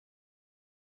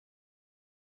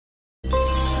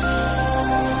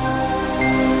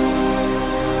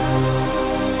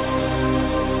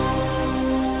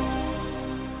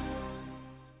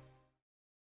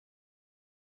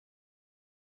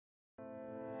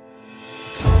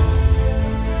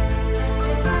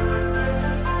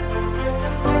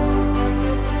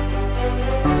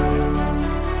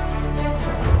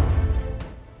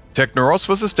Tehnoros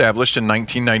was established in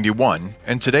 1991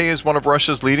 and today is one of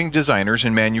Russia's leading designers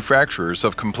and manufacturers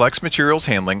of complex materials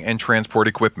handling and transport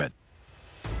equipment.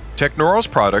 Tehnoros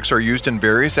products are used in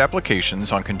various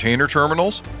applications on container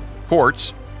terminals,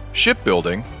 ports,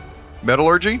 shipbuilding,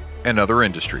 metallurgy, and other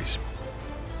industries.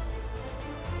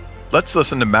 Let's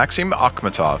listen to Maxim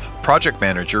Akhmatov, project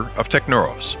manager of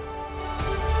Tehnoros.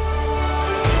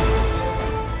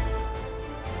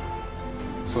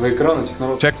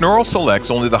 Tehnoros selects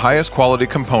only the highest quality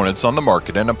components on the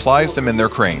market and applies them in their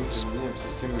cranes.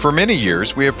 For many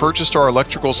years, we have purchased our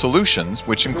electrical solutions,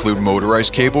 which include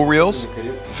motorized cable reels,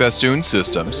 festoon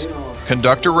systems,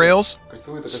 conductor rails,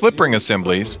 slip ring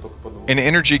assemblies, and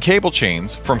energy cable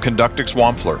chains from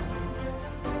Conductix-Wampfler.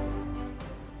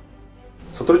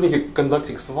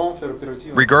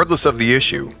 Regardless of the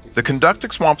issue, the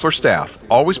Conductix-Wampfler staff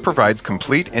always provides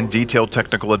complete and detailed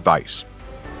technical advice.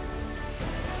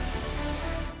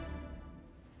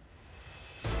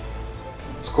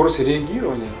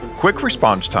 Quick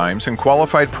response times and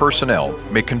qualified personnel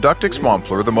make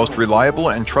Conductix-Wampfler the most reliable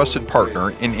and trusted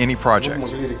partner in any project.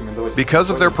 Because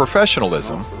of their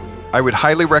professionalism, I would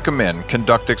highly recommend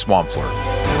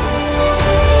Conductix-Wampfler.